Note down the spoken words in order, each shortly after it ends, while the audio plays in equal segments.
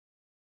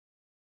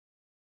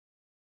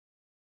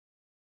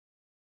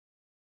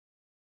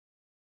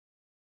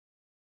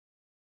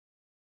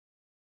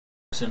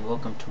folks, and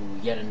welcome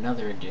to yet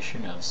another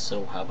edition of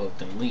So How About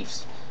Them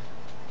Leafs.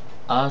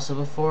 So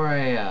before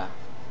I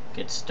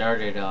get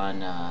started on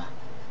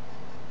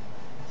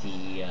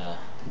the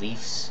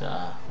Leafs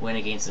win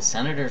against the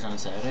Senators on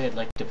Saturday, I'd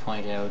like to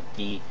point out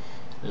the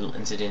little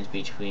incident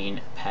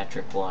between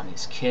Patrick Roy and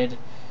his kid.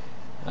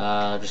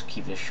 Just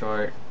keep it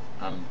short.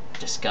 I'm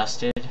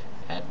disgusted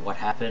at what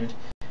happened,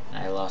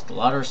 and I lost a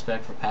lot of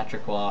respect for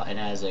Patrick Roy and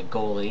as a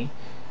goalie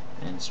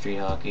in street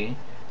hockey.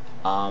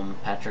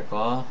 Patrick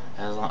Roy,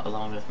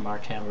 along with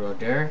Martin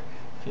Brodeur,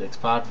 Felix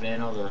Potvin,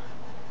 all the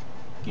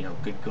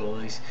good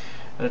goalies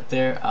out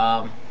there,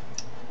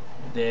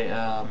 they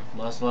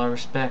lost a lot of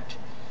respect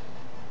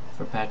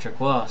for Patrick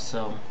Roy.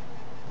 So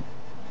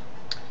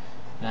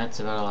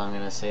that's about all I'm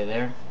gonna say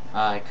there.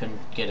 I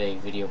couldn't get a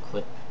video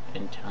clip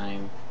in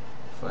time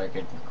before I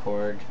could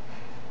record,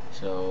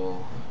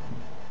 so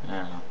I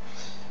don't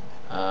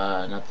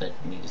know. Not that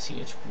you need to see.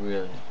 It's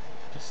really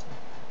just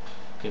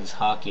gives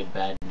hockey a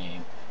bad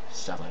name.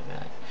 Stuff like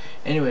that.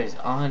 Anyways,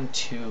 on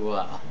to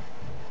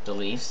the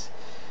Leafs.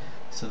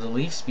 So the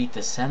Leafs beat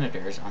the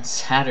Senators on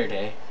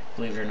Saturday,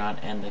 believe it or not,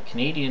 and the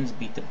Canadiens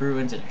beat the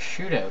Bruins in a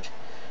shootout.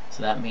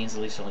 So that means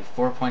the Leafs are only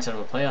 4 points out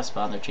of a playoff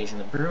spot, and they're chasing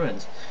the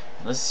Bruins.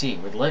 Let's see.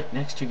 With the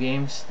next two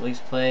games, the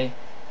Leafs play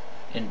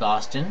in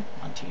Boston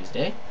on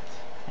Tuesday,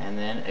 and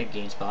then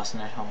against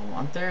Boston at home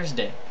on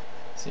Thursday.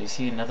 So you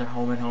see another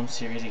home-and-home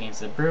series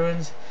against the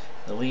Bruins.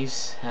 The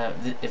Leafs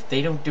have, if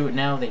they don't do it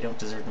now, they don't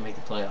deserve to make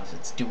the playoffs.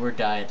 It's do or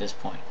die at this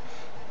point.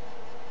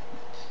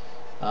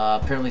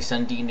 Apparently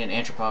Sundin and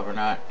Antropov are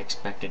not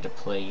expected to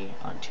play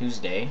on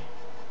Tuesday.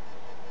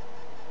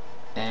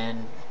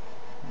 And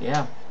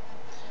yeah,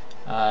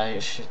 I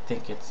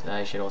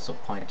should also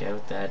point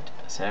out that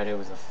Saturday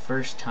was the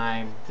first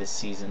time this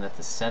season that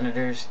the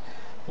Senators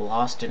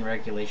lost in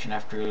regulation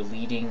after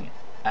leading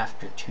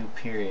after 2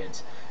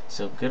 periods.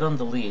 So good on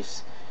the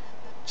Leafs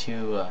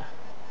to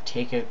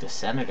take out the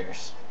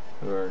Senators,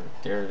 they're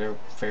a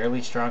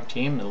fairly strong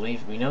team. The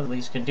Leafs, we know the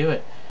Leafs can do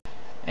it.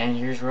 And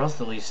here's where else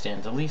the Leafs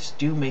stand. The Leafs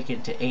do make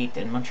it to 8th,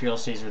 and Montreal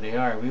stays where they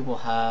are. We will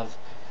have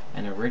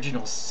an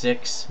original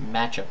 6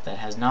 matchup that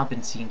has not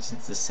been seen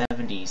since the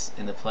 70s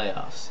in the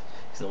playoffs.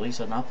 Because the Leafs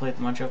have not played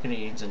the Montreal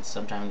Canadiens since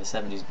sometime in the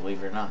 70s,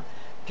 believe it or not,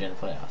 during the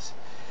playoffs.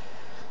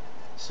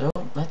 So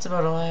that's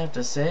about all I have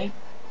to say.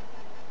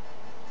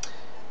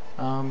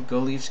 Go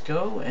Leafs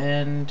go,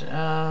 and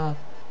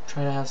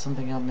try to have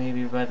something up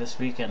maybe by this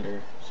weekend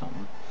or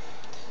something.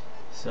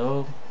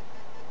 So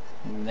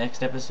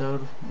next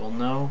episode we'll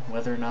know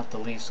whether or not the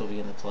Leafs will be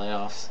in the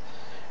playoffs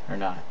or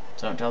not.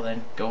 So until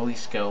then, go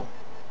Leafs go,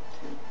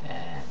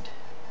 and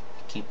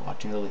keep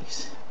watching the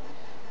Leafs.